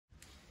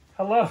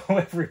Hello,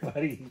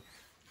 everybody.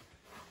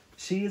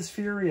 She is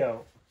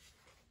Furio.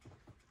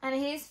 And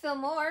he's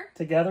Fillmore.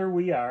 Together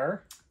we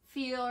are...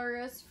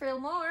 Furious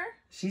Fillmore.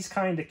 She's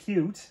kinda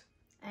cute.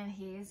 And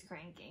he's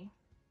cranky.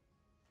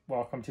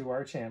 Welcome to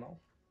our channel.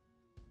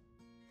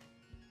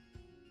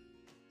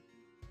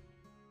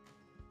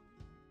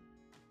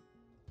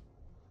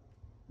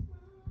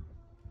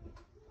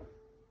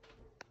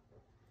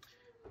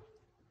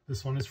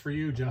 This one is for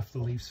you, Jeff, the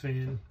Leafs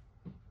fan.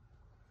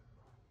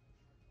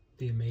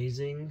 The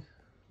amazing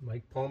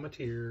Mike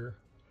Palmateer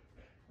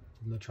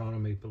from the Toronto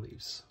Maple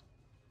Leafs.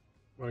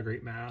 What a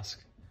great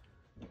mask.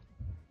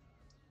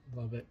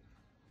 Love it.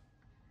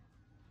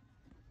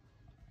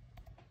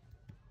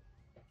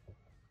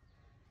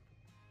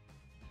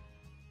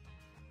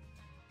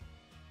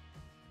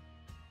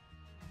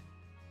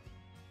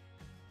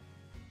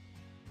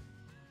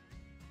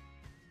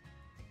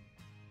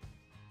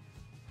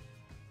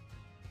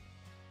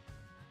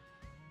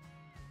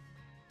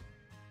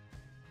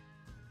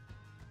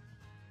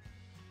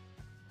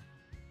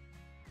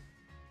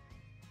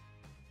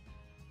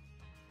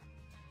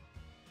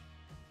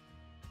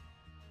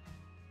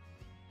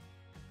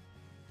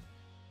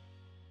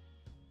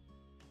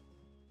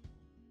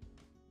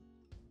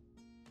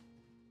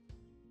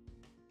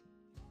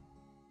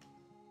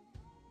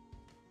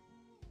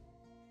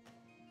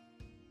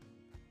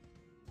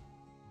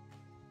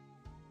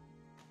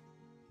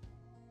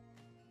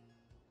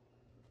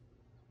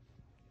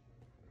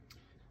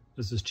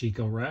 This is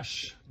Chico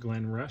Resch,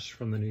 Glenn Resch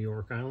from the New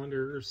York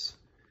Islanders.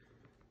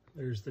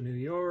 There's the New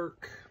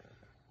York.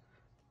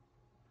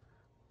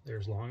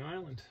 There's Long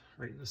Island,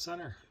 right in the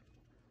center.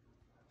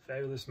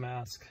 Fabulous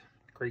mask,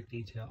 great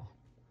detail.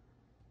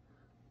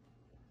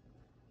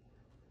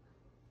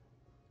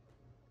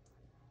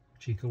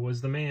 Chico was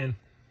the man.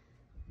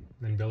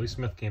 Then Billy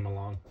Smith came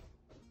along.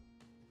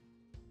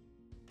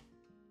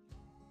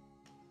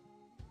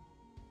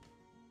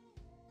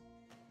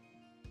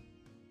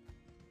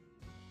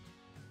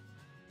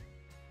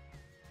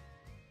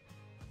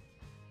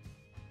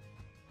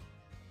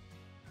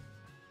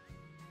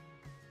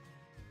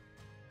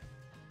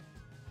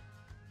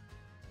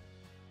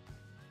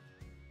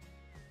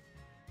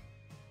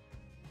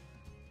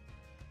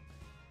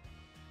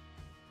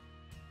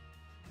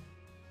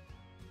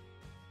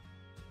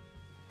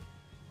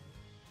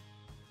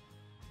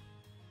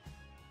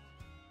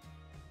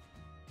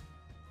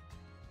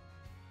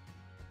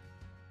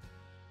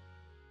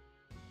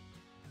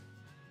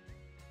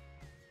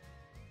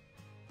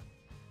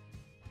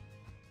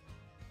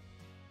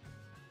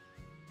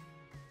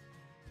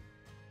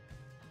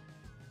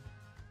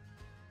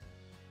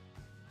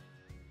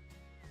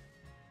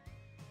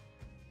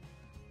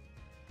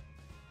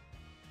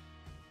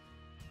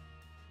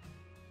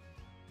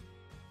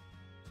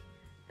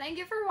 Thank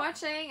you for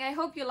watching. I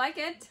hope you like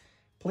it.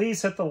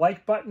 Please hit the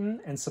like button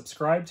and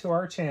subscribe to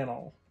our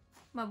channel.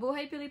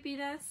 Mabuhay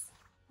Pilipinas.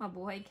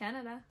 Mabuhay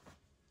Canada.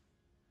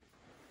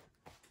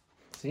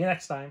 See you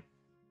next time.